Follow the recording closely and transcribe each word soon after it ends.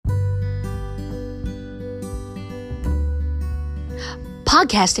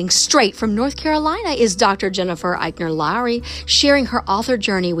Podcasting straight from North Carolina is Dr. Jennifer Eichner Lowry, sharing her author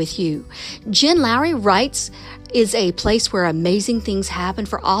journey with you. Jen Lowry Writes is a place where amazing things happen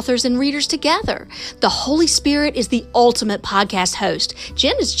for authors and readers together. The Holy Spirit is the ultimate podcast host.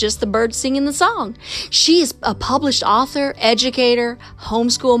 Jen is just the bird singing the song. She is a published author, educator,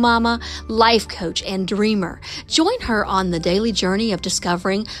 homeschool mama, life coach, and dreamer. Join her on the daily journey of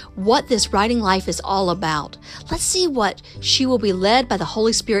discovering what this writing life is all about. Let's see what she will be led by the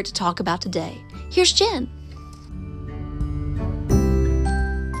Holy Spirit to talk about today. Here's Jen.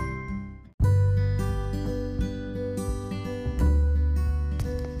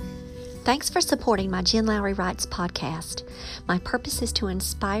 Thanks for supporting my Jen Lowry Writes podcast. My purpose is to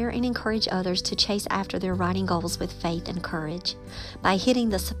inspire and encourage others to chase after their writing goals with faith and courage. By hitting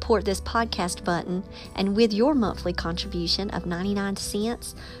the support this podcast button and with your monthly contribution of 99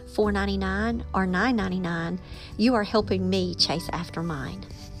 cents, $4.99, or $9.99, you are helping me chase after mine.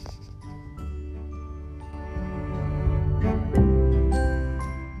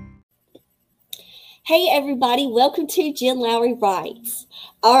 Hey everybody, welcome to Jen Lowry Writes.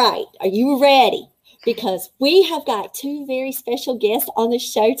 All right, are you ready? Because we have got two very special guests on the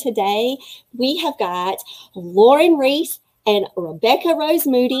show today. We have got Lauren Reese and Rebecca Rose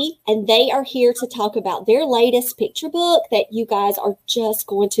Moody, and they are here to talk about their latest picture book that you guys are just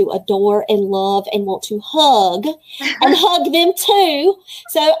going to adore and love and want to hug and hug them too.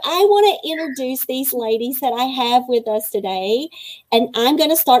 So I want to introduce these ladies that I have with us today, and I'm going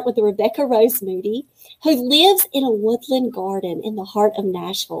to start with Rebecca Rose Moody, who lives in a woodland garden in the heart of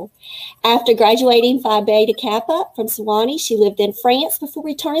Nashville. After graduating Phi Beta Kappa from Sewanee, she lived in France before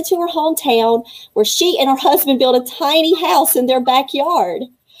returning to her hometown, where she and her husband built a tiny house in their backyard.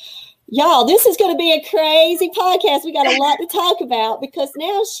 Y'all, this is going to be a crazy podcast. We got a lot to talk about because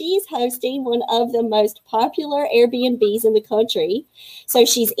now she's hosting one of the most popular Airbnbs in the country. So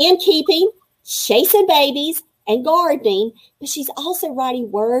she's innkeeping, chasing babies, and gardening, but she's also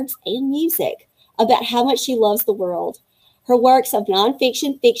writing words and music about how much she loves the world. Her works of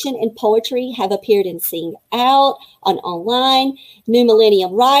nonfiction, fiction, and poetry have appeared in Sing Out, on Online, New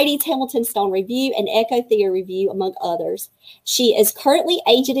Millennium Writings, Hamilton Stone Review, and Echo Theater Review, among others. She is currently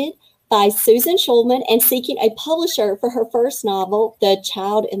agented by Susan Schulman and seeking a publisher for her first novel, The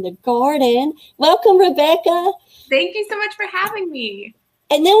Child in the Garden. Welcome, Rebecca. Thank you so much for having me.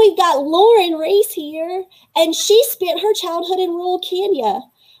 And then we've got Lauren Reese here, and she spent her childhood in rural Kenya,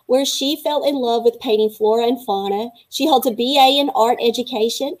 where she fell in love with painting flora and fauna. She holds a BA in art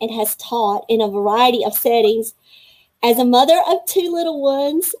education and has taught in a variety of settings. As a mother of two little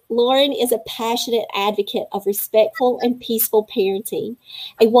ones, Lauren is a passionate advocate of respectful and peaceful parenting.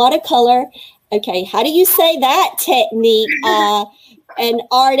 A watercolor, okay, how do you say that technique? An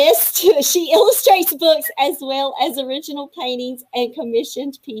artist. She illustrates books as well as original paintings and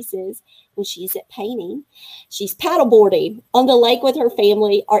commissioned pieces. When she isn't painting, she's paddleboarding on the lake with her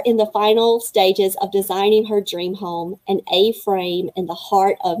family, or in the final stages of designing her dream home, an A-frame in the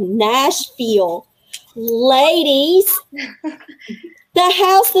heart of Nashville. Ladies, the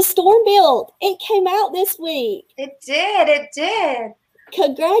house the storm built, it came out this week. It did.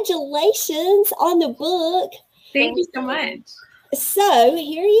 Congratulations on the book. Thank you so much. So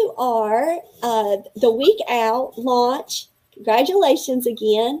here you are, the week out launch. Congratulations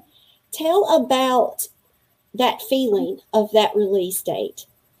again. Tell about that feeling of that release date.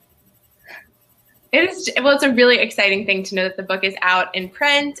 It's a really exciting thing to know that the book is out in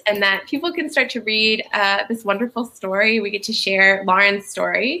print and that people can start to read this wonderful story. We get to share Lauren's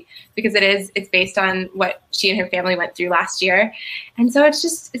story because it's based on what she and her family went through last year. And so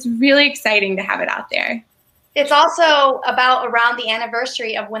it's really exciting to have it out there. It's also about around the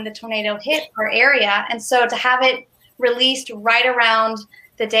anniversary of when the tornado hit our area. And so to have it released right around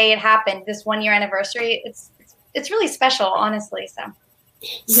the day it happened, this 1 year anniversary, it's really special, honestly.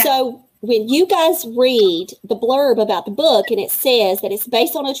 So when you guys read the blurb about the book and it says that it's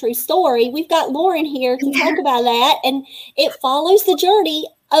based on a true story, we've got Lauren here to talk about that. And it follows the journey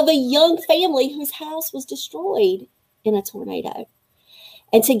of a young family whose house was destroyed in a tornado.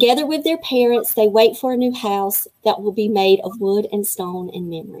 And together with their parents, they wait for a new house that will be made of wood and stone in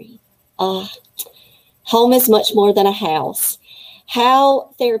memory. Home is much more than a house.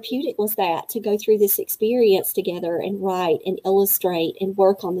 How therapeutic was that to go through this experience together and write and illustrate and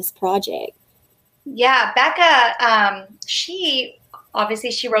work on this project? Yeah, Becca, she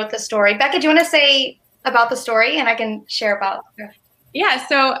wrote the story. Becca, do you want to say about the story and I can share about her? Yeah,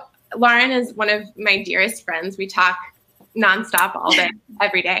 so Lauren is one of my dearest friends. We talk nonstop all day,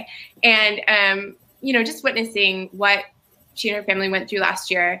 every day. And, just witnessing what she and her family went through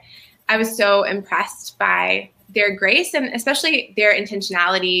last year, I was so impressed by their grace and especially their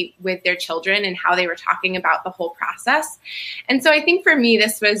intentionality with their children and how they were talking about the whole process. And so I think for me,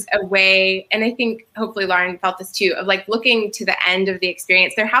 this was a way, and I think hopefully Lauren felt this too, of like looking to the end of the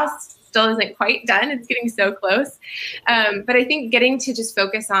experience. Their house still isn't quite done. It's getting so close. But I think getting to just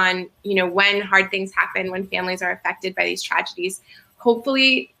focus on, when hard things happen, when families are affected by these tragedies,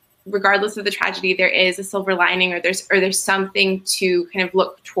 hopefully, regardless of the tragedy, there is a silver lining, or there's something to kind of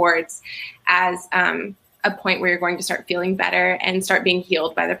look towards as a point where you're going to start feeling better and start being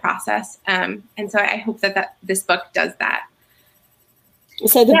healed by the process. And so I hope that this book does that.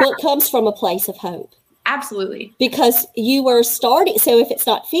 So the book comes from a place of hope. Absolutely. Because you were starting, so if it's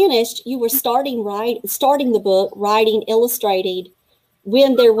not finished, you were starting the book, writing, illustrating,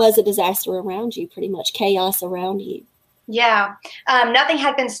 when there was a disaster around you, pretty much chaos around you. Yeah. Nothing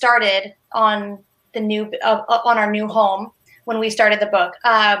had been started on on our new home when we started the book.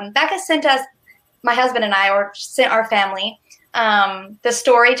 Becca sent us, my husband and I, or sent our family, the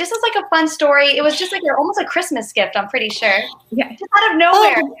story just as like a fun story. It was just like almost a Christmas gift, I'm pretty sure. Yeah. Just out of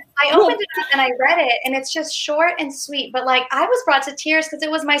nowhere. I opened it up and I read it, and it's just short and sweet, but like I was brought to tears because it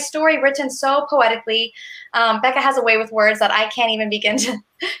was my story written so poetically. Becca has a way with words that I can't even begin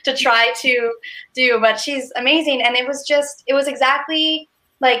to try to do, but she's amazing. And it was exactly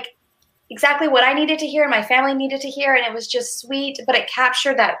what I needed to hear and my family needed to hear. And it was just sweet, but it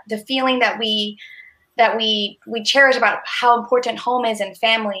captured the feeling that we cherish about how important home is and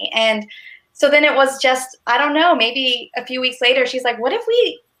family. And so then it was just, I don't know, maybe a few weeks later, she's like, what if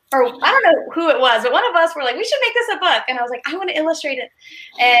or I don't know who it was, but one of us were like, we should make this a book. And I was like, I want to illustrate it.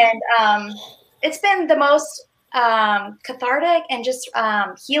 And it's been the most cathartic and just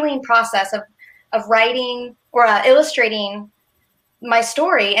healing process of writing or illustrating my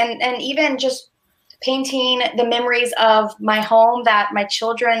story, and even just painting the memories of my home that my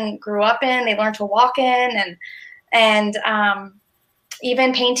children grew up in, they learned to walk in, and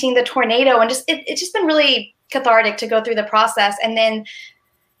even painting the tornado, and it's just been really cathartic to go through the process, and then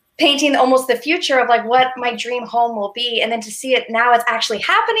painting almost the future of like what my dream home will be, and then to see it now it's actually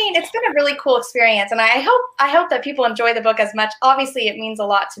happening. It's been a really cool experience, and I hope that people enjoy the book as much. Obviously, it means a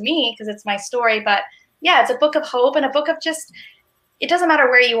lot to me because it's my story, but yeah, it's a book of hope and a book of just, it doesn't matter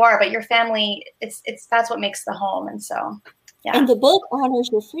where you are, but your family, that's what makes the home. And so, yeah. And the book honors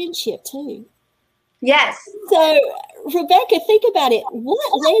your friendship too. Yes. So, Rebecca, think about it. What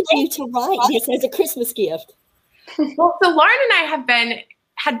led you to write this as a Christmas gift? Well, so Lauren and I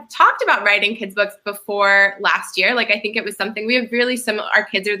had talked about writing kids books before last year. Like, I think it was something we have really similar, our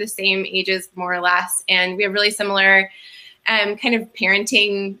kids are the same ages, more or less, and we have really similar kind of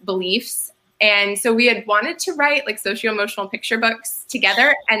parenting beliefs. And so we had wanted to write like socio-emotional picture books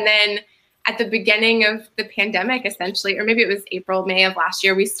together. And then at the beginning of the pandemic, essentially, or maybe it was April, May of last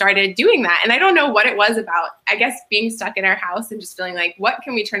year, we started doing that. And I don't know what it was about, I guess, being stuck in our house and just feeling like, what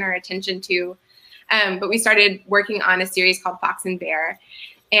can we turn our attention to? But we started working on a series called Fox and Bear.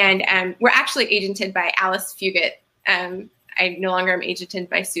 And we're actually agented by Alice Fugit. I no longer am agented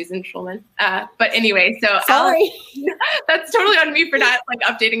by Susan Schulman. But anyway, so sorry, Alice, that's totally on me for not like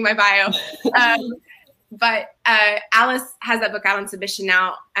updating my bio. But Alice has that book out on submission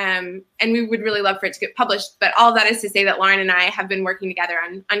now, and we would really love for it to get published. But all that is to say that Lauren and I have been working together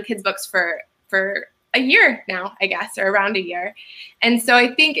on kids' books for a year now, I guess, or around a year. And so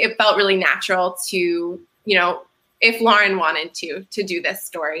I think it felt really natural to, if Lauren wanted to do this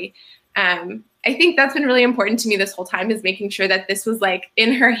story. I think that's been really important to me this whole time, is making sure that this was like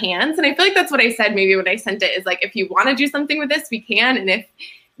in her hands. And I feel like that's what I said maybe when I sent it, is like, if you want to do something with this, we can. And if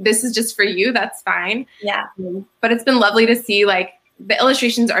this is just for you, that's fine. Yeah. But it's been lovely to see, like, the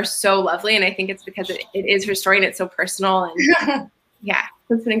illustrations are so lovely. And I think it's because it is her story and it's so personal. And yeah,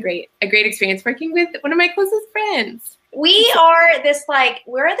 it's been a great experience working with one of my closest friends. We are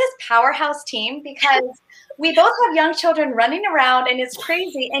we're this powerhouse team because we both have young children running around and it's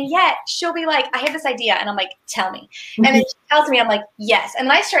crazy. And yet she'll be like, I have this idea. And I'm like, tell me. And then she tells me, I'm like, yes. And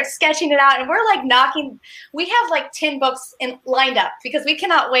then I start sketching it out and we're like we have like 10 books lined up because we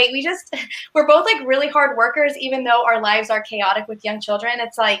cannot wait. We're both like really hard workers, even though our lives are chaotic with young children.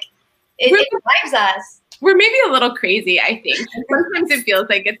 It's like, it drives us. We're maybe a little crazy, I think. Sometimes it feels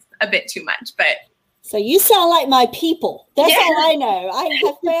like it's a bit too much, but. So you sound like my people. That's all I know. I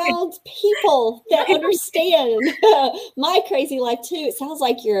have found people that understand my crazy life too. It sounds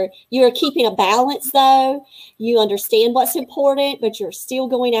like you're keeping a balance though. You understand what's important, but you're still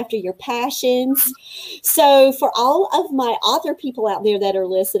going after your passions. So for all of my author people out there that are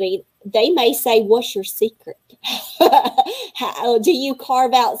listening, they may say, what's your secret? How do you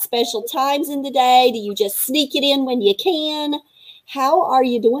carve out special times in the day? Do you just sneak it in when you can? How are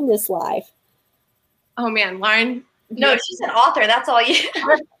you doing this life? Oh man, Lauren. No, she's an author. That's all you.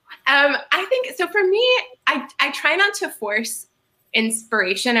 I think so. For me, I try not to force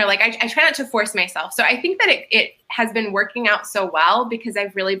inspiration, or like I try not to force myself. So I think that it has been working out so well because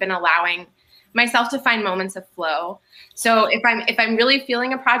I've really been allowing myself to find moments of flow. So if I'm really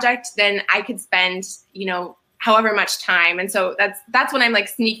feeling a project, then I could spend, however much time. And so that's when I'm like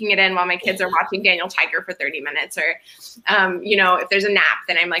sneaking it in while my kids are watching Daniel Tiger for 30 minutes, or, if there's a nap,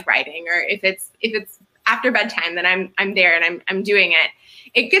 then I'm like writing, or if it's after bedtime, then I'm there and I'm doing it.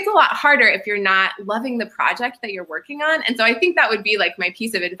 It gets a lot harder if you're not loving the project that you're working on. And so I think that would be like my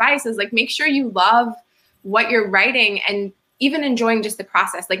piece of advice is like, make sure you love what you're writing and even enjoying just the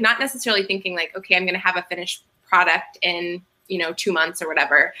process, like not necessarily thinking like, okay, I'm going to have a finished product in, 2 months or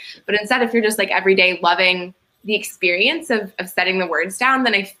whatever. But instead, if you're just like every day loving the experience of setting the words down,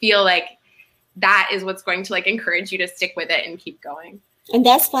 then I feel like that is what's going to like encourage you to stick with it and keep going. And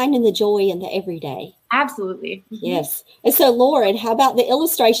that's finding the joy in the everyday. Absolutely. Yes. And so, Lauren, how about the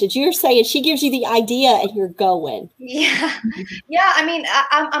illustrations? You're saying she gives you the idea and you're going. Yeah. Yeah. I mean,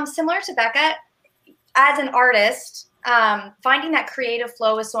 I'm similar to Becca. As an artist, finding that creative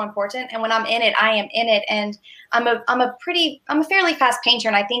flow is so important. And when I'm in it, I am in it. And I'm a fairly fast painter.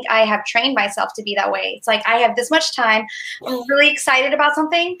 And I think I have trained myself to be that way. It's like, I have this much time. I'm really excited about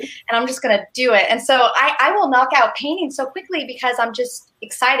something and I'm just going to do it. And so I will knock out painting so quickly because I'm just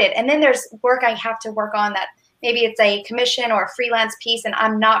excited. And then there's work I have to work on that maybe it's a commission or a freelance piece and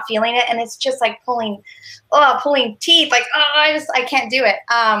I'm not feeling it. And it's just like pulling teeth. Like, I can't do it.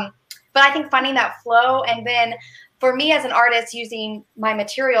 But I think finding that flow, and then for me as an artist using my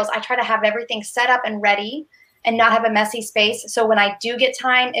materials, I try to have everything set up and ready and not have a messy space. So when I do get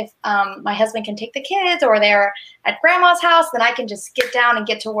time, if my husband can take the kids or they're at grandma's house, then I can just get down and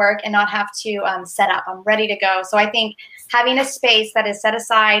get to work and not have to set up. I'm ready to go. So I think having a space that is set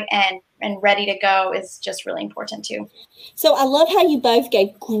aside and ready to go is just really important too. So I love how you both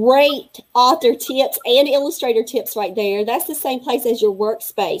gave great author tips and illustrator tips right there. That's the same place as your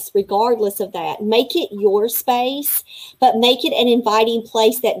workspace, regardless of that. Make it your space, but make it an inviting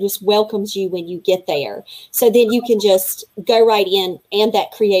place that just welcomes you when you get there. So then you can just go right in, and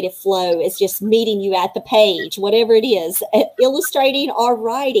that creative flow is just meeting you at the page, whatever it is, illustrating or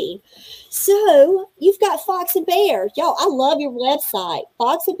writing. So you've got Fox and Bear. Y'all, I love your website.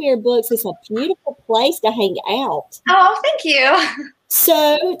 Fox and Bear Books is a beautiful place to hang out. Oh, thank you.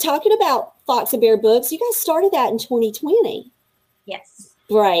 So talking about Fox and Bear Books, you guys started that in 2020. Yes.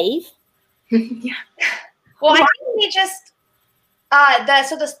 Brave. Yeah. Well, I think we just,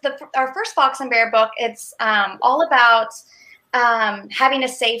 our first Fox and Bear book, it's all about having a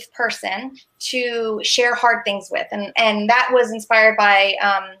safe person to share hard things with. And that was inspired by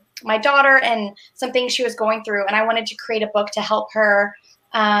my daughter and some things she was going through. And I wanted to create a book to help her,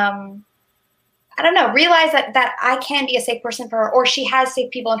 realize that I can be a safe person for her, or she has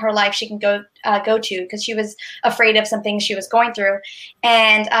safe people in her life she can go to, because she was afraid of some things she was going through.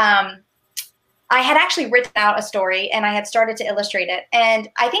 And I had actually written out a story and I had started to illustrate it. And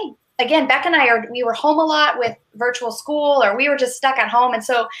I think, again, Becca and we were home a lot with virtual school, or we were just stuck at home. And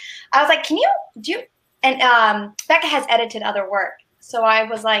so I was like, can you do, and Becca has edited other work. So I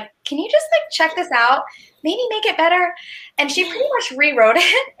was like, can you just like check this out? Maybe make it better. And she pretty much rewrote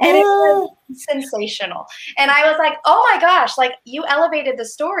it and it was sensational. And I was like, oh my gosh, like you elevated the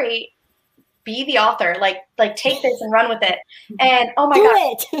story. Be the author, like take this and run with it. And oh my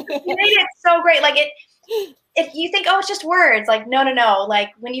gosh, you made it so great. Like if you think, oh, it's just words, like, no. Like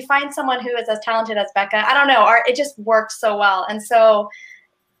when you find someone who is as talented as Becca, I don't know, it just worked so well. And so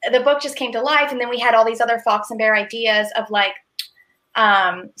the book just came to life. And then we had all these other Fox and Bear ideas of like,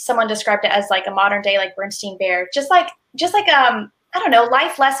 someone described it as like a modern day, like Bernstein Bear, just like, I don't know,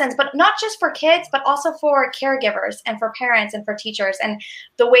 life lessons, but not just for kids, but also for caregivers and for parents and for teachers, and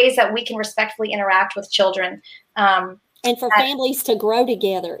the ways that we can respectfully interact with children. And for families to grow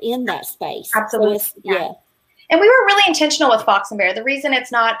together in that space. Absolutely. So yeah. And we were really intentional with Fox and Bear. The reason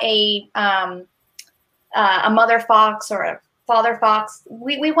it's not a mother fox or a father fox,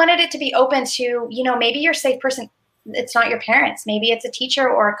 we wanted it to be open to, maybe your safe person, it's not your parents. Maybe it's a teacher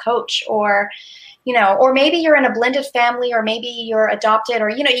or a coach, or, or maybe you're in a blended family, or maybe you're adopted, or,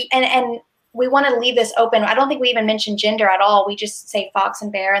 and we want to leave this open. I don't think we even mention gender at all. We just say Fox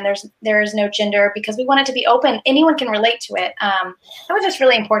and Bear, and there is no gender, because we want it to be open. Anyone can relate to it. That was just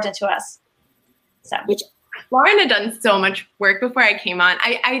really important to us. So, which Lauren had done so much work before I came on.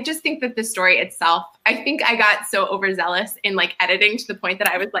 I just think that the story itself, I think I got so overzealous in like editing to the point that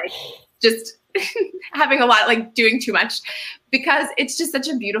I was like just having a lot, like doing too much, because it's just such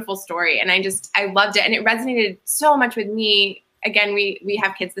a beautiful story. And I loved it. And it resonated so much with me again, we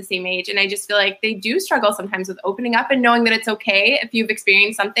have kids the same age, and I just feel like they do struggle sometimes with opening up and knowing that it's okay if you've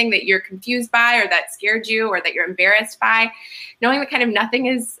experienced something that you're confused by or that scared you or that you're embarrassed by, knowing that kind of nothing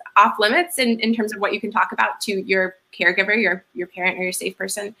is off limits in terms of what you can talk about to your caregiver, your parent, or your safe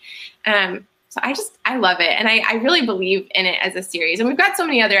person. So I love it. And I really believe in it as a series. And we've got so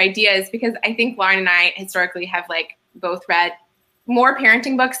many other ideas because I think Lauren and I historically have like both read more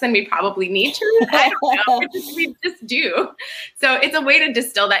parenting books than we probably need to read. I don't know. We just do. So it's a way to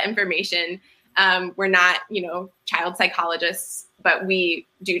distill that information. We're not, child psychologists, but we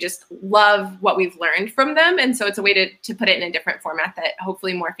do just love what we've learned from them. And so it's a way to put it in a different format that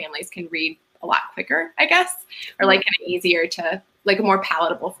hopefully more families can read a lot quicker, I guess, or like kind of easier to like a more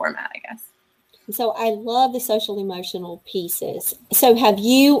palatable format, I guess. So I love the social emotional pieces. So have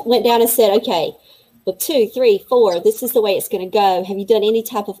you went down and said, okay, book 2, 3, 4, this is the way it's going to go. Have you done any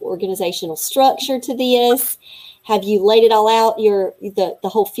type of organizational structure to this? Have you laid it all out, the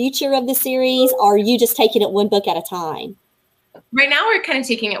whole future of the series? Or are you just taking it one book at a time? Right now we're kind of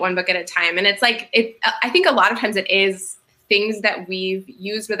taking it one book at a time. And it's like, I think a lot of times it is things that we've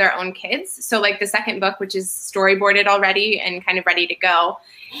used with our own kids. So like the second book, which is storyboarded already and kind of ready to go,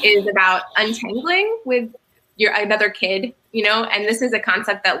 is about untangling with another kid, and this is a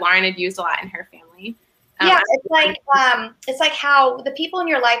concept that Lauren had used a lot in her family. Yeah, it's like how the people in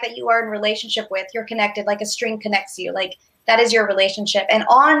your life that you are in relationship with, you're connected, like a string connects you, like that is your relationship. And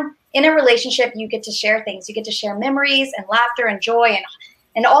in a relationship, you get to share things. You get to share memories and laughter and joy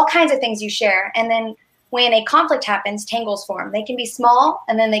and all kinds of things you share. And then when a conflict happens, tangles form. They can be small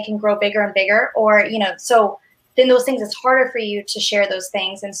and then they can grow bigger and bigger, or, so then those things, it's harder for you to share those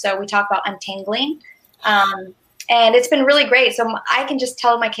things. And so we talk about untangling. And it's been really great. So I can just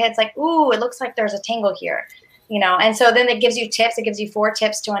tell my kids like, ooh, it looks like there's a tangle here, and so then it gives you tips. It gives you 4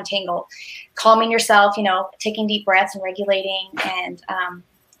 tips to untangle: calming yourself, taking deep breaths and regulating. And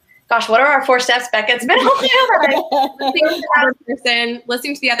gosh, what are our 4 steps, Becca? It's been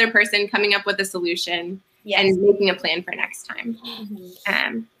listening to the other person, coming up with a solution, yes, and making a plan for next time.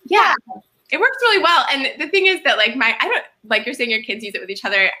 Mm-hmm. Yeah. It works really well. And the thing is that like you're saying your kids use it with each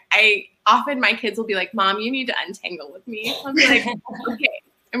other. Often my kids will be like, Mom, you need to untangle with me. I'll be like, okay,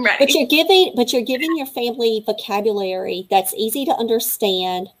 I'm ready. But you're giving your family vocabulary that's easy to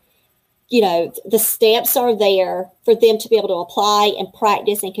understand. The steps are there for them to be able to apply and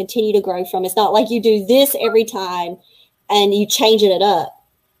practice and continue to grow from. It's not like you do this every time and you changing it up.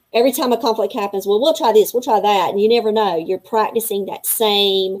 Every time a conflict happens, well, we'll try this, we'll try that. And you never know. You're practicing that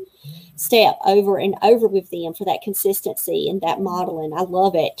same step over and over with them for that consistency and that modeling. I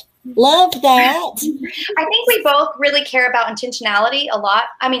love it. Love that. I think we both really care about intentionality a lot.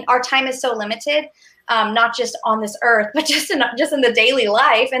 I mean, our time is so limited, not just on this earth, but just in the daily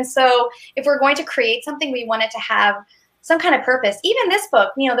life. And so if we're going to create something, we want it to have some kind of purpose. Even this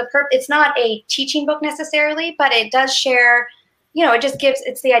book, it's not a teaching book necessarily, but it does share,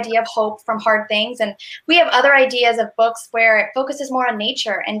 it's the idea of hope from hard things. And we have other ideas of books where it focuses more on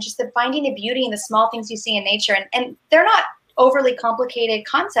nature and just finding the beauty in the small things you see in nature. And they're not overly complicated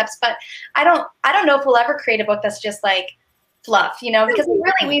concepts, but I don't know if we'll ever create a book that's just like fluff, because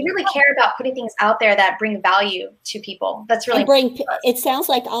we really care about putting things out there that bring value to people. That's really it sounds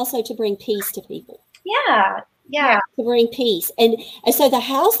like also to bring peace to people. Yeah. To bring peace. And so the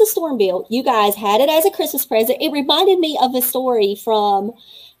house the storm built, you guys had it as a Christmas present. It reminded me of a story from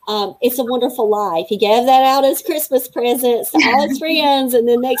It's a Wonderful Life. He gave that out as Christmas presents to all his friends. And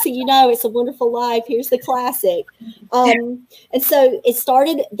then next thing you know, It's a Wonderful Life. Here's the classic. And so it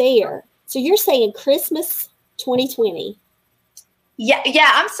started there. So you're saying Christmas 2020. Yeah.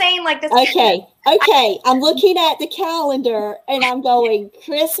 I'm saying like this. Okay. I'm looking at the calendar and I'm going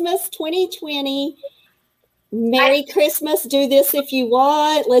Christmas 2020. Merry Christmas. Do this if you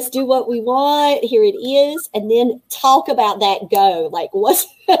want. Let's do what we want. Here it is. And then talk about that go. Like what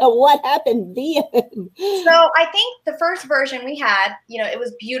happened then? So I think the first version we had, it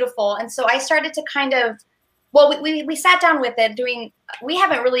was beautiful. And so I started to kind of, we sat down with it we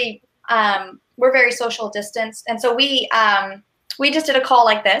haven't really, we're very social distance. And so we just did a call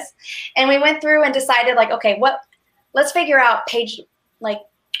like this and we went through and decided like, okay, let's figure out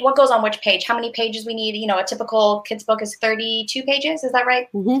what goes on which page, how many pages we need. A typical kids book is 32 pages. Is that right?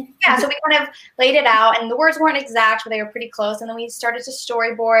 Mm-hmm. Yeah. So we kind of laid it out and the words weren't exact, but they were pretty close. And then we started to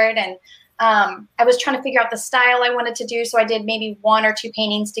storyboard and I was trying to figure out the style I wanted to do. So I did maybe 1 or 2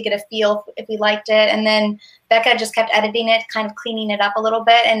 paintings to get a feel if we liked it. And then Becca just kept editing it, kind of cleaning it up a little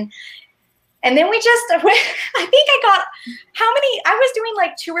bit. And then I think I got I was doing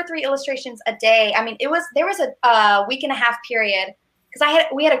like 2 or 3 illustrations a day. I mean, there was a week and a half period because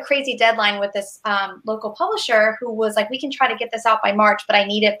we had a crazy deadline with this local publisher who was like, we can try to get this out by March, but I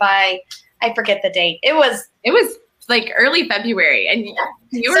need it by, I forget the date. It was like early February, and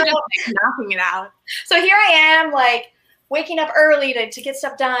you were just like knocking it out. So here I am, like waking up early to get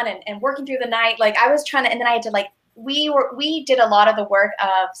stuff done and working through the night. Like I was trying to, and then I had to like, we did a lot of the work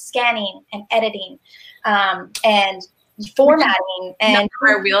of scanning and editing and formatting, and not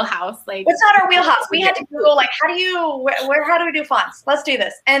our wheelhouse. Like it's not our wheelhouse. We had to Google like, how do we do fonts? Let's do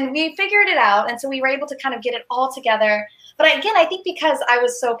this. And we figured it out. And so we were able to kind of get it all together. But I think because I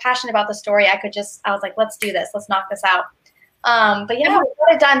was so passionate about the story, I was like, let's do this. Let's knock this out. But yeah, we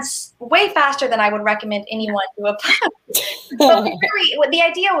got it done way faster than I would recommend anyone do a but the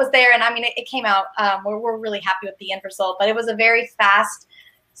idea was there, and I mean, it came out. We're really happy with the end result, but it was a very fast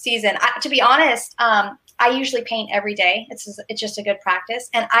season. To be honest, I usually paint every day. It's just a good practice,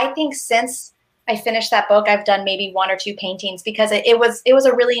 and I think since I finished that book, I've done maybe 1 or 2 paintings because it was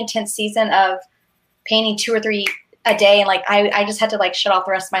a really intense season of painting 2 or 3 a day, and like I just had to like shut off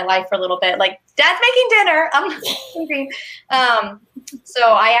the rest of my life for a little bit. Like, Dad's making dinner, I'm hungry.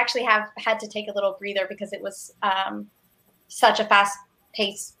 So I actually have had to take a little breather because it was such a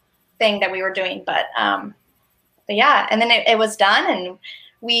fast-paced thing that we were doing. But yeah, and then it was done, and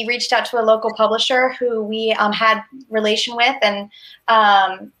we reached out to a local publisher who we had relation with, and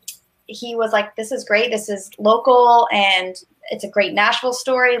he was like, "This is great. This is local, and it's a great Nashville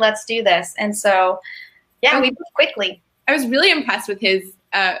story. Let's do this." And so. Yeah, we moved quickly. I was really impressed with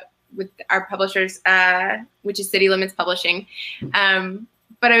with our publishers, which is City Limits Publishing.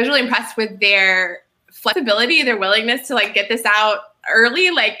 But I was really impressed with their flexibility, their willingness to like get this out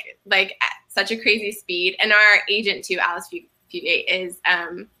early, like at such a crazy speed. And our agent too, Alice Fugate,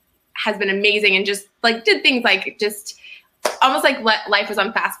 has been amazing and just like did things like just almost like life was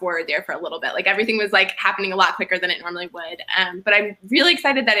on fast forward there for a little bit. Like everything was like happening a lot quicker than it normally would. But I'm really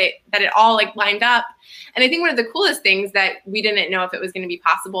excited that it all like lined up. And I think one of the coolest things that we didn't know if it was going to be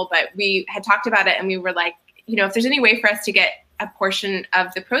possible, but we had talked about it and we were like, if there's any way for us to get a portion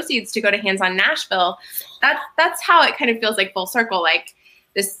of the proceeds to go to Hands on Nashville, that's how it kind of feels like full circle. Like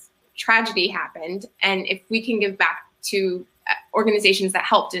this tragedy happened. And if we can give back to organizations that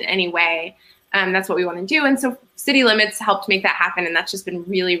helped in any way, that's what we want to do. And so City Limits helped make that happen. And that's just been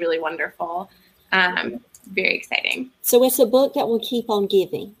really, really wonderful. Very exciting. So it's a book that will keep on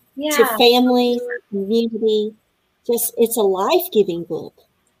giving to families, community. It's a life-giving book.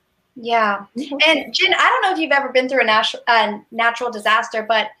 Yeah. And Jen, I don't know if you've ever been through a natural disaster,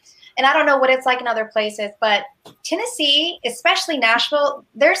 and I don't know what it's like in other places, but Tennessee, especially Nashville,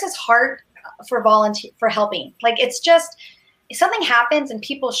 there's this heart for helping. Like it's just, something happens and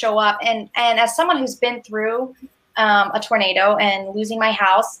people show up. And as someone who's been through a tornado and losing my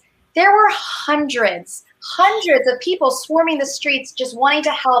house, there were hundreds of people swarming the streets, just wanting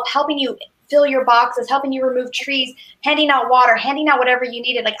to helping you fill your boxes, helping you remove trees, handing out water, handing out whatever you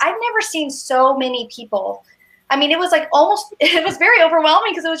needed. Like I've never seen so many people. I mean, it was like it was very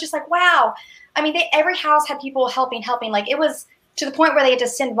overwhelming because it was just like, wow. I mean, every house had people helping. Like it was to the point where they had to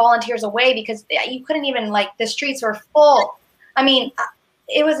send volunteers away because you couldn't even, like, the streets were full. I mean,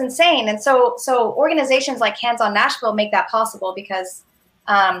 it was insane. And so organizations like Hands on Nashville make that possible because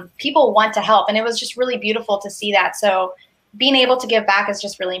people want to help. And it was just really beautiful to see that. So being able to give back is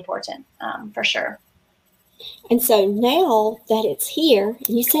just really important, for sure. And so now that it's here,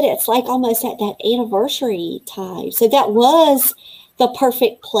 you said it's like almost at that anniversary time. So that was the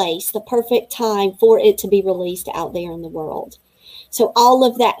perfect place, the perfect time for it to be released out there in the world. So all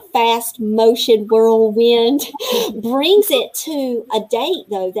of that fast motion whirlwind brings it to a date,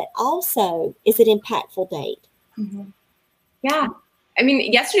 though, that also is an impactful date. Mm-hmm. Yeah. I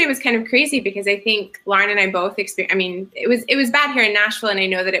mean, yesterday was kind of crazy because I think Lauren and I both experienced, I mean, it was bad here in Nashville, and I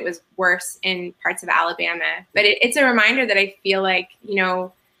know that it was worse in parts of Alabama. But it's a reminder that I feel like,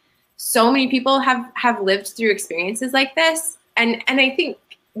 so many people have lived through experiences like this. And I think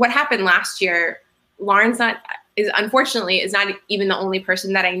what happened last year, Lauren's unfortunately is not even the only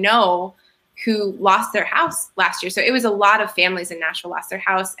person that I know who lost their house last year. So it was a lot of families in Nashville lost their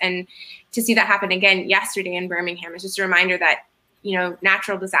house. And to see that happen again yesterday in Birmingham is just a reminder that,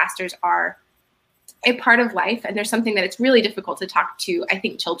 natural disasters are a part of life. And there's something that it's really difficult to talk to, I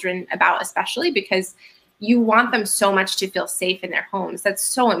think, children about, especially because you want them so much to feel safe in their homes. That's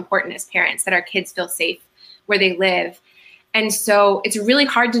so important as parents, that our kids feel safe where they live. And so it's really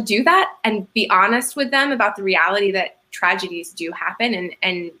hard to do that and be honest with them about the reality that tragedies do happen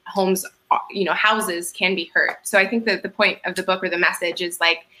and homes, houses can be hurt. So I think that the point of the book, or the message, is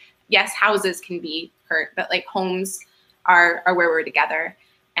like, yes, houses can be hurt, but like homes are where we're together.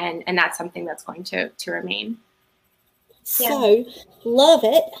 And that's something that's going to remain. So love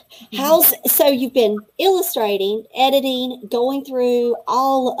it. So you've been illustrating, editing, going through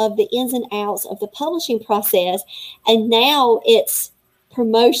all of the ins and outs of the publishing process, and now it's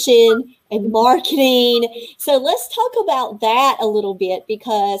promotion and marketing. So let's talk about that a little bit,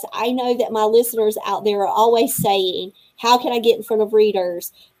 because I know that my listeners out there are always saying, how can I get in front of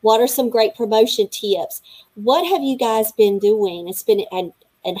readers? What are some great promotion tips? What have you guys been doing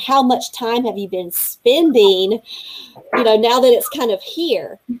and how much time have you been spending, now that it's kind of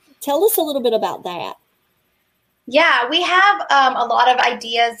here? Tell us a little bit about that. Yeah, we have a lot of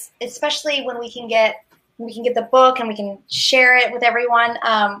ideas, especially when we can get the book and we can share it with everyone.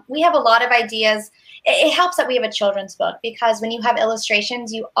 We have a lot of ideas. It helps that we have a children's book, because when you have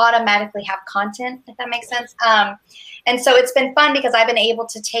illustrations, you automatically have content, if that makes sense. And so it's been fun because I've been able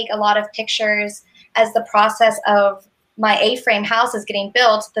to take a lot of pictures as the process of my A-frame house is getting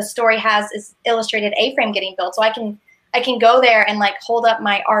built. The story is illustrated A-frame getting built. So I can go there and like hold up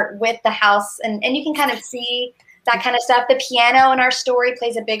my art with the house, and you can kind of see that kind of stuff. The piano in our story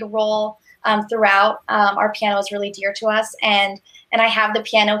plays a big role throughout. Our piano is really dear to us, and I have the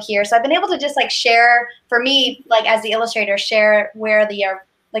piano here. So I've been able to just like share, for me, like as the illustrator, share where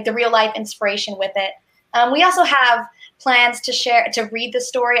the real life inspiration with it. We also have plans to read the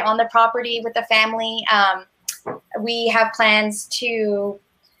story on the property with the family. We have plans to,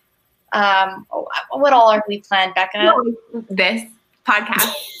 what all are we planned, Becca? This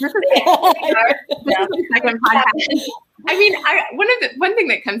podcast. This is the second podcast. I mean, one thing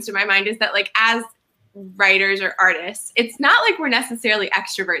that comes to my mind is that, like, as writers or artists, it's not like we're necessarily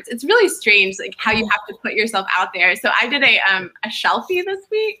extroverts. It's really strange, like, how you have to put yourself out there. So I did a shelfie this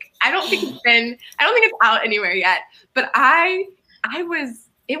week. I don't think it's out anywhere yet, but it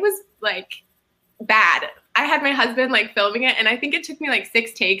was like bad. I had my husband like filming it, and I think it took me like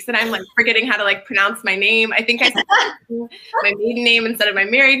 6 takes, and I'm like forgetting how to like pronounce my name. I think I said my maiden name instead of my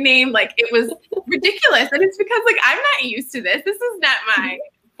married name. Like, it was ridiculous. And it's because like I'm not used to this. This is not my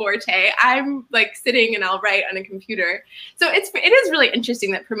forte. I'm like sitting and I'll write on a computer. So it is really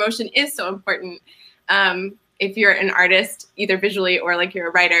interesting that promotion is so important if you're an artist, either visually or like you're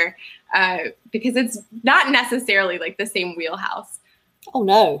a writer, because it's not necessarily like the same wheelhouse. Oh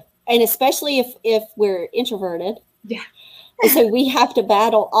no. And especially if we're introverted. Yeah. And so we have to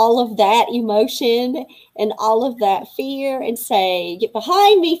battle all of that emotion and all of that fear and say, get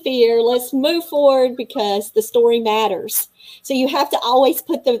behind me, fear. Let's move forward because the story matters. So you have to always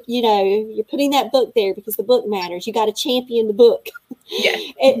put you're putting that book there because the book matters. You got to champion the book. Yeah.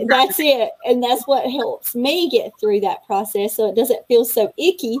 And that's it. And that's what helps me get through that process, so it doesn't feel so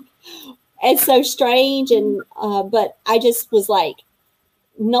icky and so strange. And but I just was like,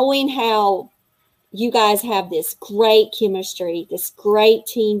 knowing how you guys have this great chemistry, this great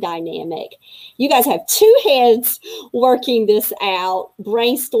team dynamic. You guys have 2 heads working this out,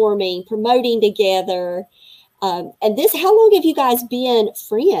 brainstorming, promoting together. And this, how long have you guys been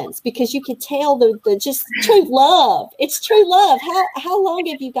friends? Because you could tell the just true love. It's true love. How long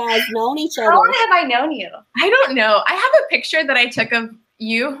have you guys known each other? How long have I known you? I don't know. I have a picture that I took of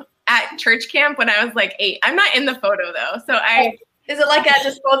you at church camp when I was like 8. I'm not in the photo though. So Is it like a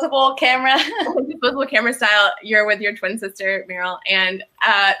disposable camera? Disposable camera style. You're with your twin sister, Meryl. And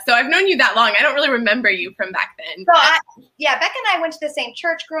so I've known you that long. I don't really remember you from back then. So Becca and I went to the same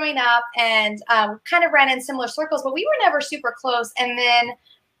church growing up, and kind of ran in similar circles, but we were never super close. And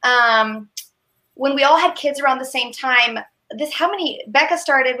then when we all had kids around the same time, Becca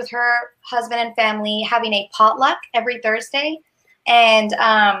started with her husband and family having a potluck every Thursday. And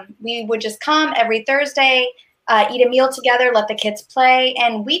we would just come every Thursday, eat a meal together, let the kids play.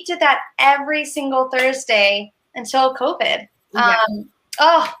 And we did that every single Thursday until COVID. Yeah.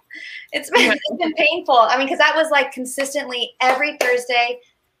 It's been painful. I mean, because that was like consistently every Thursday,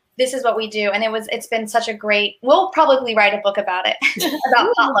 this is what we do. And it's been such a great, we'll probably write a book about it,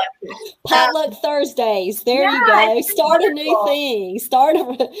 about potluck. Potluck Thursdays. There you go. Start a new thing. Start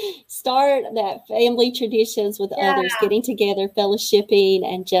that family traditions with others, getting together, fellowshipping,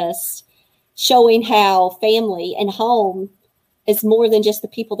 and just showing how family and home is more than just the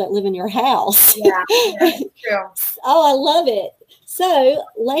people that live in your house. Yeah, true. Oh, I love it. So,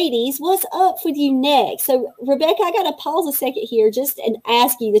 ladies, what's up with you next? So, Rebecca, I got to pause a second here just and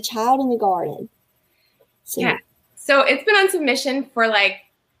ask you, The Child in the Garden. So it's been on submission for like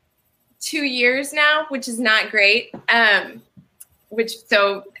 2 years now, which is not great. I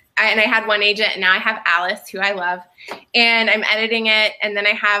had one agent, and now I have Alice, who I love, and I'm editing it. And then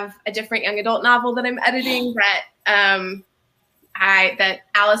I have a different young adult novel that I'm editing that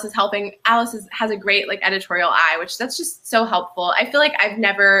Alice is helping. Alice has a great like editorial eye, which that's just so helpful. I feel like I've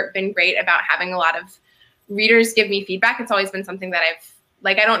never been great about having a lot of readers give me feedback, it's always been something that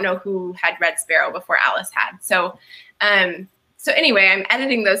I don't know who had read Sparrow before Alice had. So, so anyway, I'm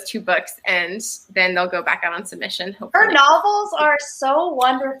editing those 2 books, and then they'll go back out on submission. Hopefully. Her novels are so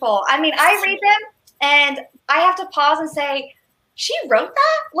wonderful. I mean, I read them and I have to pause and say, she wrote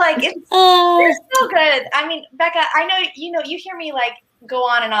that? Like, they're so good. I mean, Becca, I know, you hear me like go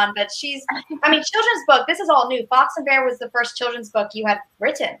on and on, but children's book, this is all new. Fox and Bear was the first children's book you had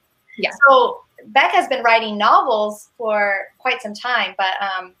written. Yeah. So Becca's been writing novels for quite some time, but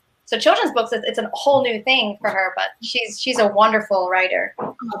so children's books, it's a whole new thing for her, but she's a wonderful writer.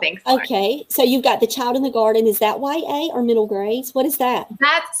 Oh, thanks. Okay, so you've got The Child in the Garden. Is that YA or middle grades? What is that?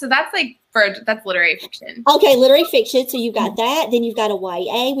 That's literary fiction. Okay, literary fiction. So you've got that. Then you've got a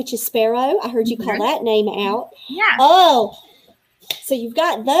YA, which is Sparrow. I heard you call that name out. Yeah. Oh, so you've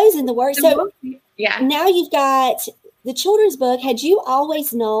got those in the works. So yeah. Now you've got the children's book. Had you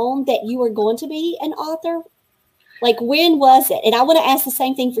always known that you were going to be an author? Like, when was it? And I want to ask the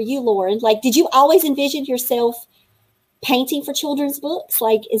same thing for you, Lauren. Like, did you always envision yourself painting for children's books?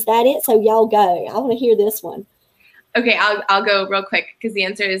 Like, is that it? So y'all go. I want to hear this one. Okay, I'll go real quick because the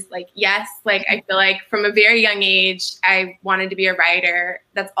answer is yes. I feel like from a very young age, I wanted to be a writer.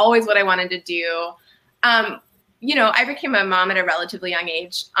 That's always what I wanted to do. I became a mom at a relatively young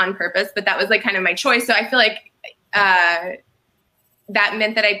age on purpose, but that was kind of my choice. So I feel like that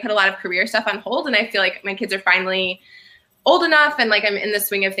meant that I put a lot of career stuff on hold, and I feel like my kids are finally old enough and I'm in the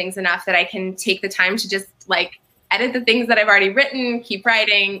swing of things enough that I can take the time to just edit the things that I've already written, keep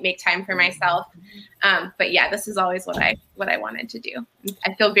writing, make time for myself. But yeah, this is always what I wanted to do.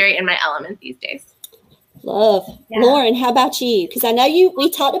 I feel very in my element these days. Love. Yeah. Lauren, how about you? Because I know we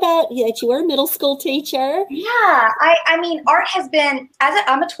talked about that you were a middle school teacher. Yeah, I mean, art has been,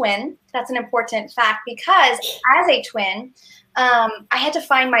 I'm a twin. That's an important fact because as a twin, I had to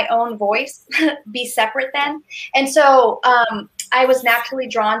find my own voice, be separate then. And so I was naturally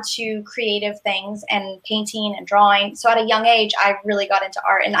drawn to creative things and painting and drawing. So at a young age, I really got into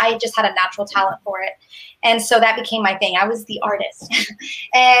art and I just had a natural talent for it. And so that became my thing. I was the artist.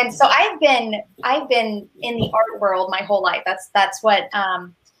 And so I've been in the art world my whole life. That's what,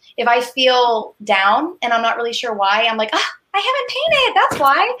 if I feel down and I'm not really sure why, I'm like, I haven't painted. That's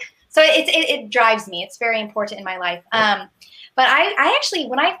why. So it drives me. It's very important in my life. But I actually,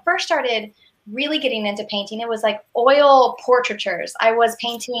 when I first started really getting into painting, it was oil portraitures. I was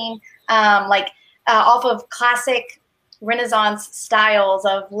painting off of classic Renaissance styles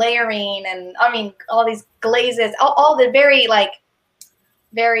of layering and all these glazes, all the very I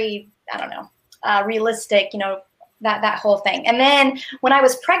don't know, realistic, that whole thing. And then when I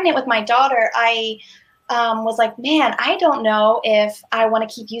was pregnant with my daughter, I was like, man, I don't know if I want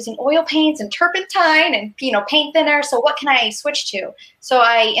to keep using oil paints and turpentine and, paint thinner. So what can I switch to? So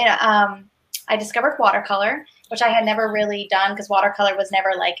I discovered watercolor, which I had never really done because watercolor was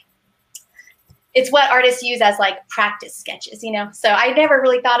never it's what artists use as practice sketches, So I never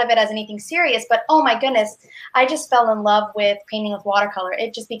really thought of it as anything serious, but oh my goodness, I just fell in love with painting with watercolor.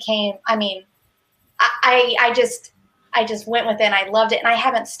 It just became, I just went with it and I loved it and I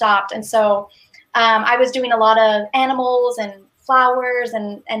haven't stopped. And so I was doing a lot of animals and flowers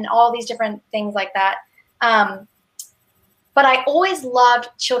and all these different things like that. But I always loved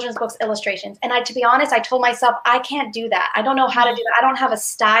children's books illustrations. And to be honest, I told myself, I can't do that. I don't know how to do that. I don't have a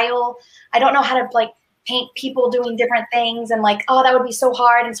style. I don't know how to paint people doing different things and that would be so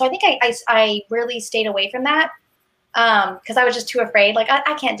hard. And so I think I really stayed away from that because I was just too afraid.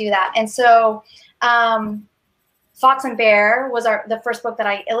 I can't do that. And so Fox and Bear was the first book that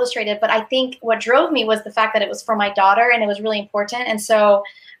I illustrated, but I think what drove me was the fact that it was for my daughter and it was really important. And so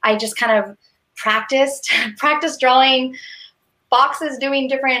I just kind of practiced drawing boxes, doing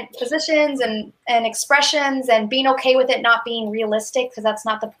different positions and expressions and being okay with it not being realistic because that's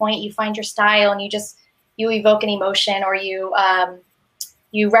not the point. You find your style and you evoke an emotion or you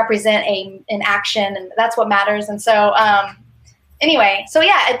represent an action and that's what matters. And so anyway, so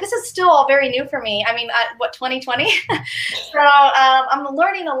yeah, this is still all very new for me. 2020? So I'm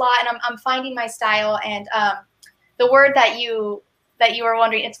learning a lot and I'm finding my style. And the word that you were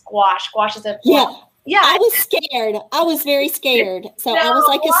wondering, it's gouache. Gouache is a yeah. I was scared. I was very scared. So I was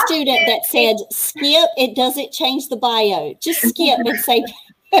like a student that said, skip. It doesn't change the bio. Just skip and say.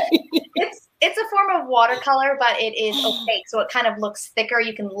 It's a form of watercolor, but it is opaque. So it kind of looks thicker.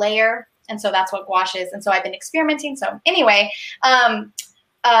 You can layer. And so that's what gouache is. And so I've been experimenting. So anyway, The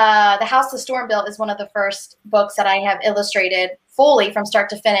House the Storm Built is one of the first books that I have illustrated fully from start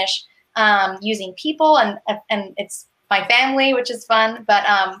to finish using people. And it's my family, which is fun. But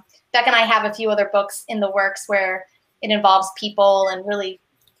Becca and I have a few other books in the works where it involves people and really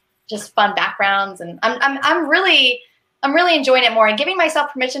just fun backgrounds. And I'm really enjoying it more and giving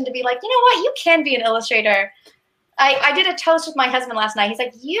myself permission to be like, you know what, you can be an illustrator. I did a toast with my husband last night. He's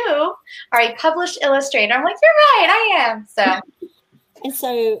like, you are a published illustrator. I'm like, you're right, I am. So. And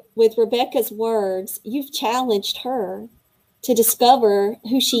so with Rebecca's words, you've challenged her to discover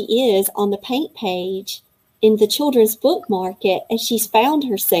who she is on the paint page in the children's book market, and she's found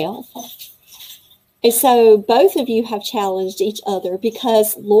herself. And so both of you have challenged each other,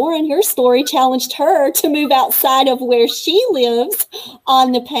 because Lauren, your story challenged her to move outside of where she lives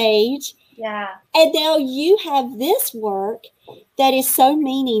on the page. Yeah. And now you have this work that is so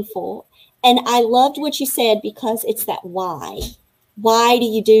meaningful. And I loved what you said, because it's that why. Why do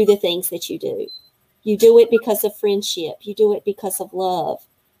you do the things that you do? You do it because of friendship. You do it because of love.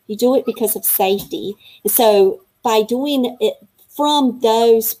 You do it because of safety. And so by doing it from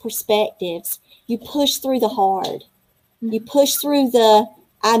those perspectives, you push through the hard. You push through the,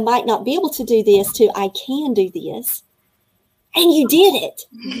 I might not be able to do this, to I can do this. And you did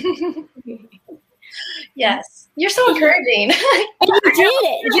it. Yes. You're so encouraging. And you did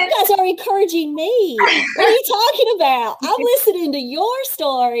it. You guys are encouraging me. What are you talking about? I'm listening to your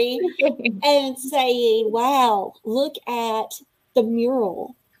story and saying, wow, look at the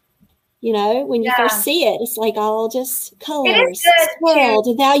mural. You know, when you first see it, it's like all just colors, swirled,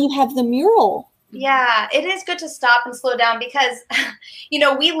 and now you have the mural. Yeah, it is good to stop and slow down, because, you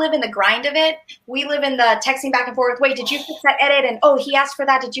know, we live in the grind of it. We live in the texting back and forth. Wait, did you fix that edit? And, oh, he asked for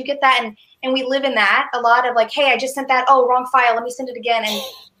that. Did you get that? And we live in that a lot of like, hey, I just sent that. Oh, wrong file. Let me send it again.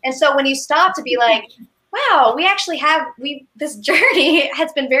 And so when you stop to be like, wow, we actually have, this journey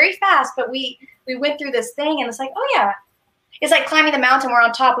has been very fast, but we went through this thing, and it's like, oh yeah, it's like climbing the mountain. We're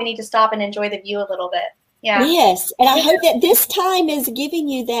on top. We need to stop and enjoy the view a little bit. Yeah. Yes. And I hope that this time is giving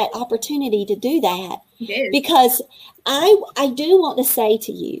you that opportunity to do that. Because I do want to say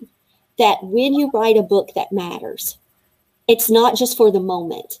to you that when you write a book that matters, it's not just for the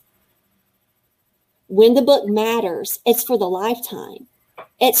moment. When the book matters, it's for the lifetime.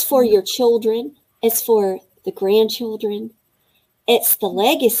 It's for your children. It's for the grandchildren. It's the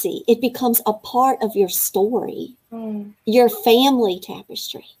legacy. It becomes a part of your story, your family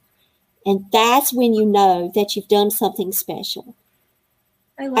tapestry. And that's when you know that you've done something special.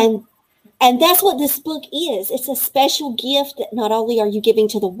 And that's what this book is. It's a special gift that not only are you giving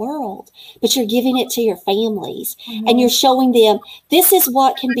to the world, but you're giving it to your families. And you're showing them this is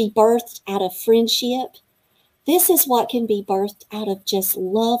what can be birthed out of friendship. This is what can be birthed out of just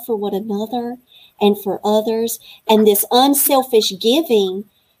love for one another and for others. And this unselfish giving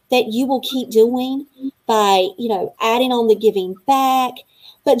that you will keep doing by, you know, adding on the giving back,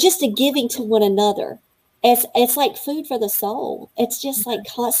 but just a giving to one another. It's like food for the soul. It's just like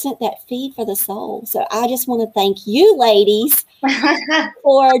constant that feed for the soul. So I just want to thank you, ladies,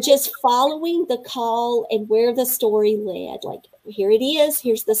 for just following the call and where the story led. Like, here it is.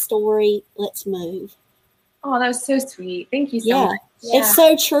 Here's the story. Let's move. Oh, that was so sweet. Thank you so much. Yeah. It's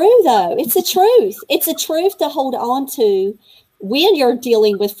so true, though. It's a truth. It's a truth to hold on to when you're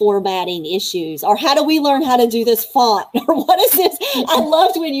dealing with formatting issues, or how do we learn how to do this font, or what is this? I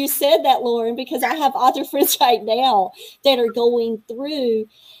loved when you said that, Lauren, because I have author friends right now that are going through,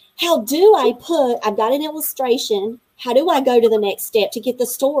 how do I I've got an illustration. How do I go to the next step to get the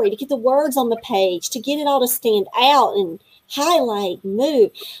story, to get the words on the page, to get it all to stand out and highlight, move?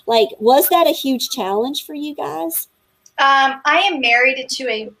 Like, was that a huge challenge for you guys? I am married to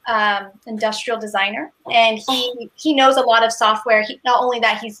a industrial designer, and he knows a lot of software. Not only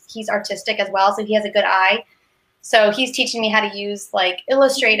that, he's artistic as well, so he has a good eye. So he's teaching me how to use like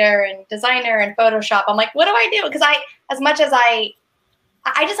Illustrator and Designer and Photoshop. I'm like, what do I do? Because as much as I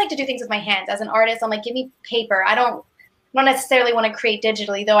just like to do things with my hands. As an artist, I'm like, give me paper. I don't necessarily want to create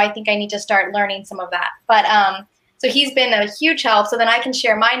digitally, though. I think I need to start learning some of that. But so he's been a huge help. So then I can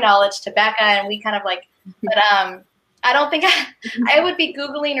share my knowledge to Becca, and we kind of like, but I don't think I would be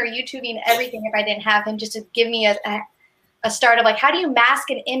Googling or YouTubing everything if I didn't have him just to give me a start of like, how do you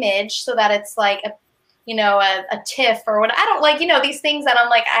mask an image so that it's like a TIFF or what? I don't like, these things that I'm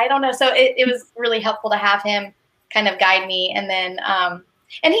like, I don't know. So it was really helpful to have him kind of guide me. And then,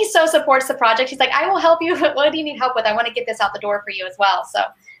 and he so supports the project. He's like, I will help you. What do you need help with? I want to get this out the door for you as well. So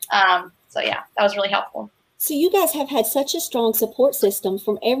yeah, that was really helpful. So you guys have had such a strong support system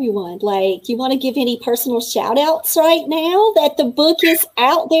from everyone. Like, you want to give any personal shout outs right now that the book is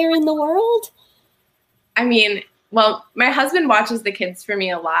out there in the world? I mean, well, my husband watches the kids for me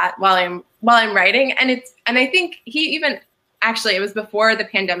a lot while I'm writing. And I think he even, actually, it was before the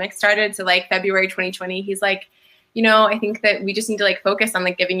pandemic started, so like February 2020, he's like, I think that we just need to like focus on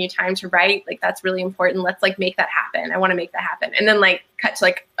like giving you time to write. Like that's really important. Let's like make that happen. I want to make that happen. And then like cut to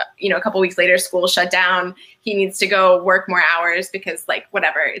like, a couple weeks later, school shut down. He needs to go work more hours because like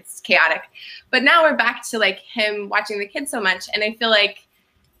whatever, it's chaotic. But now we're back to like him watching the kids so much. And I feel like,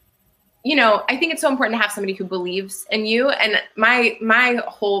 I think it's so important to have somebody who believes in you. And my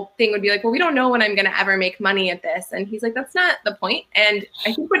whole thing would be like, well, we don't know when I'm going to ever make money at this. And he's like, that's not the point. And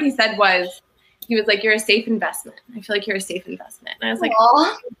I think what he said was, he was like, you're a safe investment. I feel like you're a safe investment. And I was like,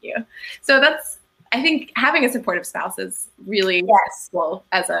 oh, thank you. So I think having a supportive spouse is really useful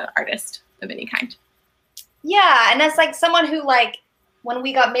as an artist of any kind. Yeah. And that's like someone who like, when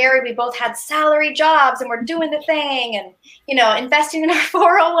we got married, we both had salary jobs and we're doing the thing and, investing in our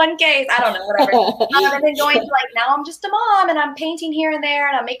 401ks. I don't know, whatever. And then going to like, now I'm just a mom and I'm painting here and there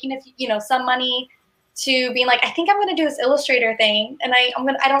and I'm making, some money, to being like, I think I'm going to do this Illustrator thing. And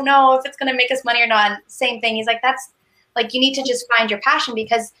I don't know if it's going to make us money or not. And same thing. He's like, that's like, you need to just find your passion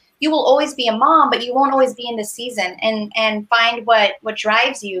because you will always be a mom, but you won't always be in the season and find what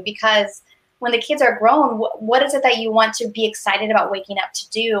drives you because when the kids are grown, what is it that you want to be excited about waking up to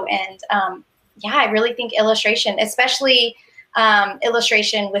do? And I really think illustration, especially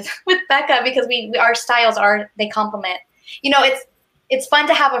illustration with Becca, because our styles they complement. It's fun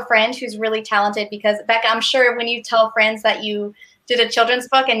to have a friend who's really talented because Becca, I'm sure when you tell friends that you did a children's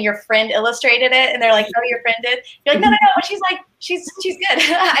book and your friend illustrated it and they're like, oh, your friend did. You're like, no. She's like, she's good.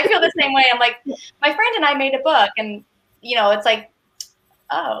 I feel the same way. I'm like, my friend and I made a book and, it's like,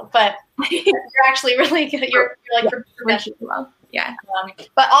 oh, but you're actually really good. You're like professional. Yeah.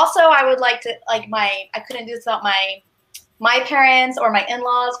 But also I would like to I couldn't do this without my parents or my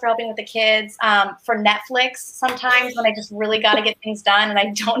in-laws for helping with the kids, for Netflix sometimes when I just really got to get things done and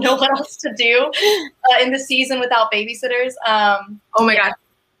I don't know what else to do in the season without babysitters. Oh my gosh.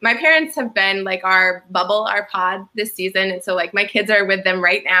 My parents have been like our bubble, our pod this season. And so like my kids are with them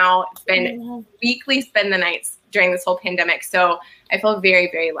right now. It's been weekly spend the nights during this whole pandemic. So I feel very,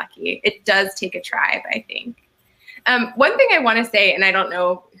 very lucky. It does take a tribe, I think. One thing I want to say, and I don't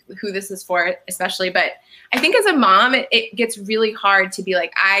know who this is for especially, but I think as a mom, it gets really hard to be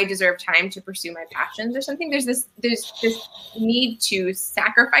like, I deserve time to pursue my passions or something. There's this need to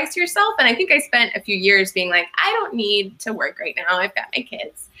sacrifice yourself. And I think I spent a few years being like, I don't need to work right now. I've got my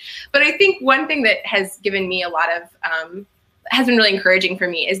kids. But I think one thing that has given me a lot of, has been really encouraging for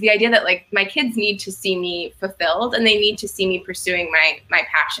me is the idea that like my kids need to see me fulfilled and they need to see me pursuing my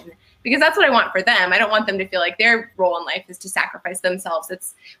passion. Because that's what I want for them. I don't want them to feel like their role in life is to sacrifice themselves.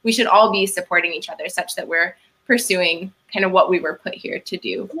 We should all be supporting each other such that we're pursuing kind of what we were put here to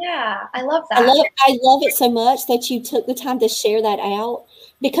do. Yeah, I love that. I love it so much that you took the time to share that out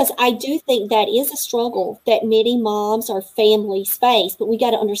because I do think that is a struggle that many moms or families face. But we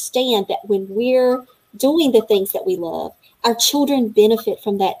got to understand that when we're doing the things that we love, our children benefit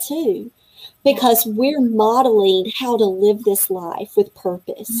from that too. Because we're modeling how to live this life with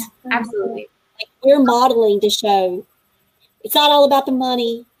purpose. Absolutely. Like we're modeling to show it's not all about the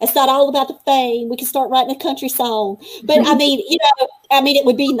money. It's not all about the fame. We can start writing a country song. But I mean, it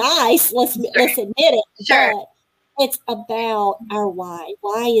would be nice. Let's admit it. Sure. But it's about our why.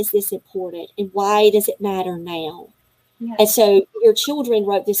 Why is this important? And why does it matter now? Yeah. And so your children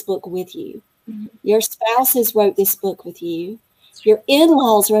wrote this book with you. Mm-hmm. Your spouses wrote this book with you. Your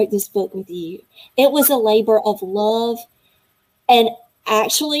in-laws wrote this book with you. It was a labor of love. And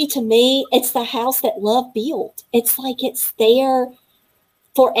actually, to me, it's the house that love built. It's like it's there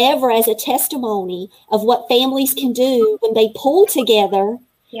forever as a testimony of what families can do when they pull together.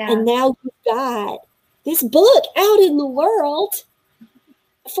 Yeah. And now you've got this book out in the world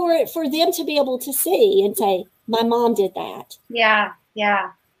for them to be able to see and say, my mom did that. Yeah,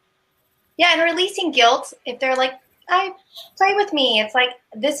 yeah. Yeah, and releasing guilt, if they're like, play with me. It's like,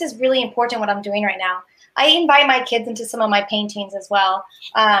 this is really important what I'm doing right now. I invite my kids into some of my paintings as well.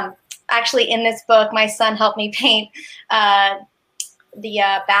 Actually, in this book, my son helped me paint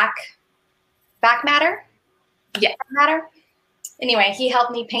the back matter. Yeah. Back matter. Anyway, he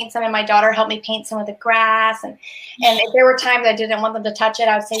helped me paint some, and my daughter helped me paint some of the grass. And if there were times I didn't want them to touch it,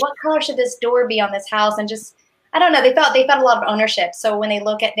 I would say, what color should this door be on this house? And just, I don't know, they felt a lot of ownership. So when they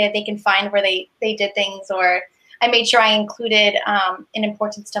look at it, they can find where they did things. Or I made sure I included an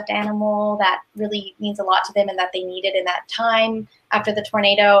important stuffed animal that really means a lot to them and that they needed in that time after the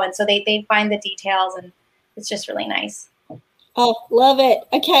tornado. And so they find the details, and it's just really nice. Oh, love it.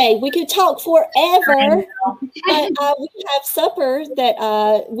 Okay, we could talk forever, but we have supper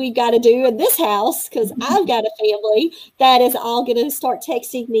that we got to do in this house because I've got a family that is all going to start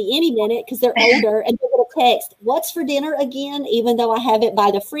texting me any minute because they're older, and they're going to text, what's for dinner again, even though I have it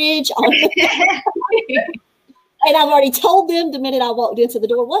by the fridge. And I've already told them the minute I walked into the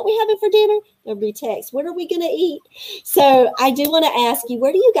door, what we having for dinner? There'll be text. What are we going to eat? So I do want to ask you,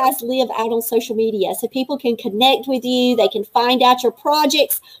 where do you guys live out on social media so people can connect with you? They can find out your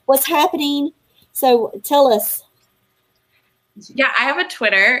projects, what's happening. So tell us. Yeah, I have a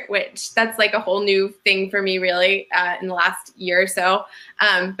Twitter, which that's like a whole new thing for me, really, in the last year or so.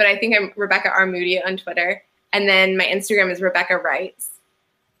 But I think I'm Rebecca R. Moody on Twitter. And then my Instagram is Rebecca Writes.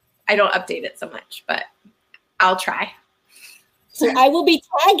 I don't update it so much, but I'll try. So I will be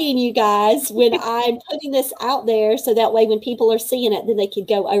tagging you guys when I'm putting this out there, so that way when people are seeing it, then they can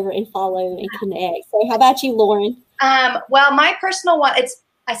go over and follow and connect. So how about you, Lauren? Well, my personal one,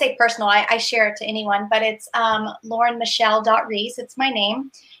 I say personal, I share it to anyone, but it's laurenmichelle.reese. It's my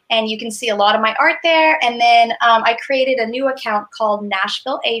name. And you can see a lot of my art there. And then I created a new account called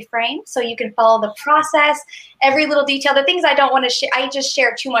Nashville A-Frame. So you can follow the process, every little detail. The things I don't want to share, I just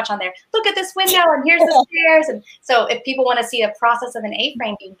share too much on there. Look at this window and here's the stairs. And so if people want to see a process of an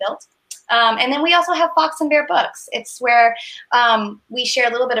A-frame being built. And then we also have Fox and Bear Books. It's where we share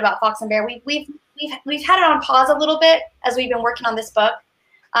a little bit about Fox and Bear. We've had it on pause a little bit as we've been working on this book.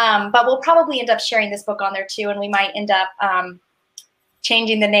 But we'll probably end up sharing this book on there too. And we might end up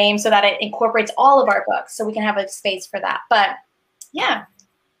changing the name so that it incorporates all of our books, so we can have a space for that. But yeah.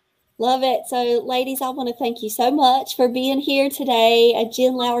 Love it. So ladies, I want to thank you so much for being here today at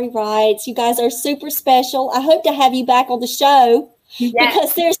Jen Lowry Writes. You guys are super special. I hope to have you back on the show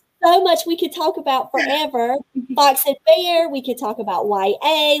because there's so much we could talk about forever. Fox and Bear, we could talk about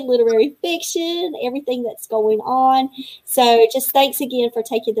YA, literary fiction, everything that's going on. So just thanks again for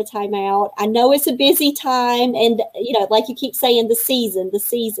taking the time out. I know it's a busy time, and like you keep saying, the season.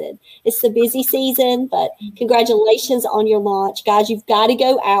 It's the busy season, but congratulations on your launch. Guys, you've got to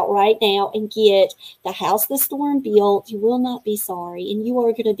go out right now and get The House the Storm Built. You will not be sorry, and you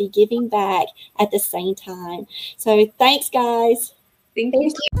are going to be giving back at the same time. So thanks, guys. Thank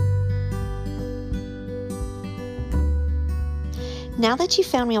you. Now that you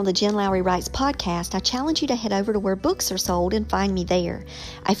found me on the Jen Lowry Writes podcast, I challenge you to head over to where books are sold and find me there.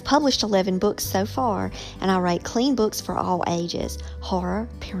 I've published 11 books so far, and I write clean books for all ages. Horror,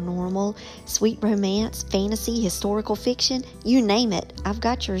 paranormal, sweet romance, fantasy, historical fiction, you name it. I've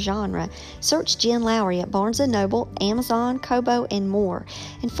got your genre. Search Jen Lowry at Barnes & Noble, Amazon, Kobo, and more.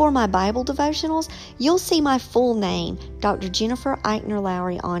 And for my Bible devotionals, you'll see my full name, Dr. Jennifer Eichner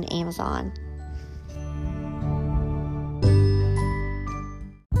Lowry, on Amazon.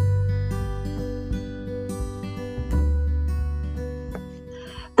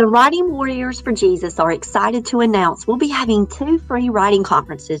 The Writing Warriors for Jesus are excited to announce we'll be having 2 free writing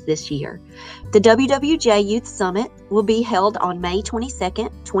conferences this year. The WWJ Youth Summit will be held on May 22nd,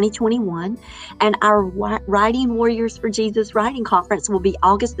 2021, and our Writing Warriors for Jesus Writing Conference will be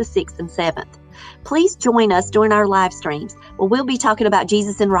August the 6th and 7th. Please join us during our live streams, where we'll be talking about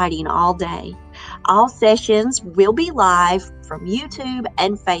Jesus and writing all day. All sessions will be live from YouTube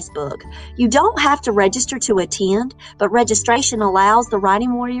and Facebook. You don't have to register to attend, but registration allows the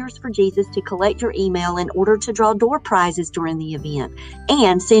Writing Warriors for Jesus to collect your email in order to draw door prizes during the event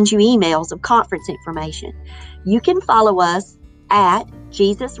and send you emails of conference information. You can follow us at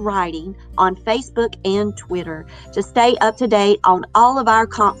Jesus Writing on Facebook and Twitter to stay up to date on all of our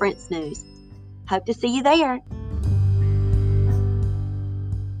conference news. Hope to see you there.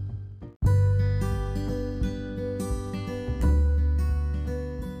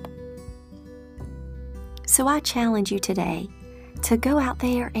 So I challenge you today to go out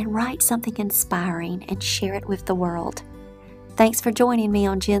there and write something inspiring and share it with the world. Thanks for joining me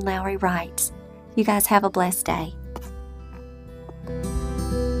on Jen Lowry Writes. You guys have a blessed day.